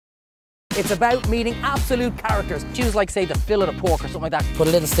It's about meeting absolute characters. Choose like, say, the fillet of pork or something like that. Put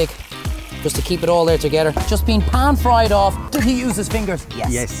a little stick just to keep it all there together. Just being pan-fried off. Did he use his fingers?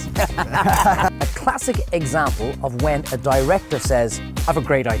 Yes. A classic example of when a director says, I have a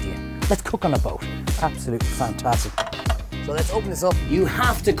great idea. Let's cook on a boat. Absolutely fantastic. So let's open this up. You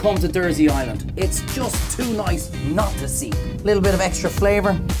have to come to Jersey Island. It's just too nice not to see. A little bit of extra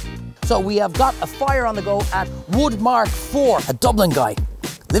flavour. So we have got a fire on the go at Woodmark 4, a Dublin guy.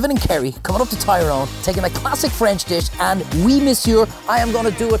 Living in Kerry, coming up to Tyrone, taking a classic French dish, and oui, monsieur, I am going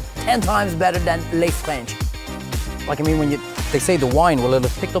to do it 10 times better than les French. Like, I mean, when they say the wine, will it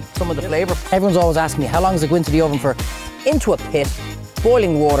have picked up some of the flavour? Everyone's always asking me, how long does it go into the oven for? Into a pit,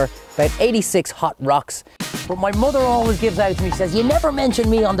 boiling water, about 86 hot rocks. But my mother always gives out to me, she says, you never mention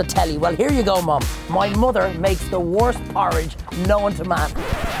me on the telly. Well, here you go, Mum. My mother makes the worst porridge known to man.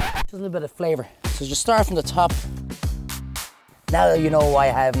 Just a little bit of flavour. So just start from the top. Now that you know why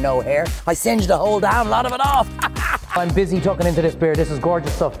I have no hair, I singed the whole damn lot of it off. I'm busy tucking into this beer. This is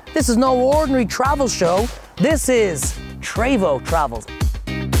gorgeous stuff. This is no ordinary travel show. This is Treyvaud Travels.